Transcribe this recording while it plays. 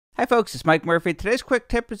Hi folks, it's Mike Murphy. Today's quick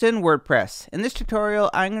tip is in WordPress. In this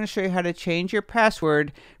tutorial, I'm going to show you how to change your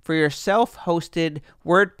password for your self-hosted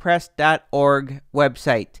wordpress.org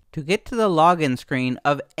website. To get to the login screen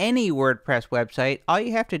of any WordPress website, all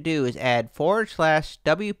you have to do is add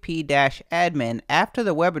 /wp-admin after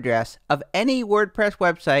the web address of any WordPress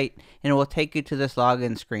website, and it will take you to this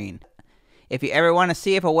login screen. If you ever want to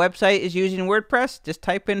see if a website is using WordPress, just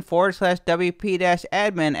type in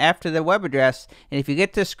 /wp-admin after the web address, and if you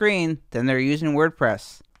get to the screen, then they're using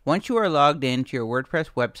WordPress. Once you are logged into your WordPress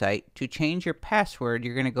website, to change your password,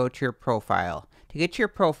 you're going to go to your profile. To get to your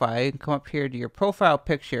profile, you can come up here to your profile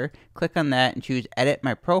picture, click on that and choose Edit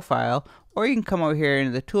My Profile, or you can come over here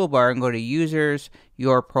into the toolbar and go to Users,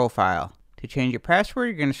 Your Profile. To change your password,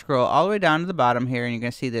 you're going to scroll all the way down to the bottom here and you're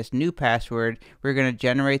going to see this new password. We're going to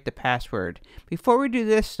generate the password. Before we do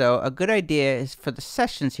this though, a good idea is for the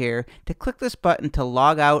sessions here to click this button to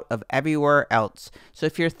log out of everywhere else. So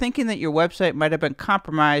if you're thinking that your website might have been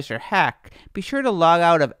compromised or hacked, be sure to log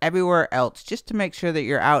out of everywhere else just to make sure that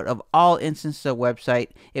you're out of all instances of the website.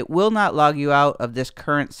 It will not log you out of this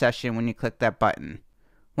current session when you click that button.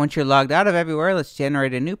 Once you're logged out of everywhere, let's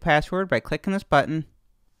generate a new password by clicking this button.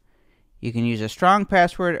 You can use a strong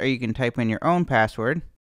password or you can type in your own password.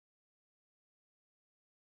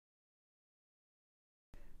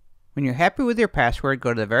 When you're happy with your password,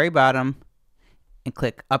 go to the very bottom and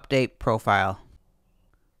click Update Profile.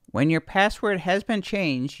 When your password has been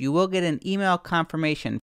changed, you will get an email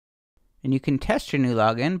confirmation. And you can test your new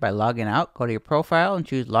login by logging out. Go to your profile and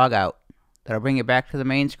choose Log Out. That'll bring you back to the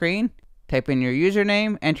main screen. Type in your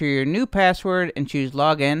username, enter your new password, and choose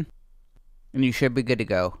Login, and you should be good to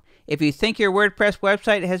go. If you think your WordPress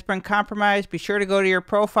website has been compromised, be sure to go to your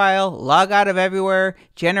profile, log out of everywhere,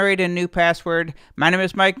 generate a new password. My name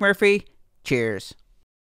is Mike Murphy. Cheers.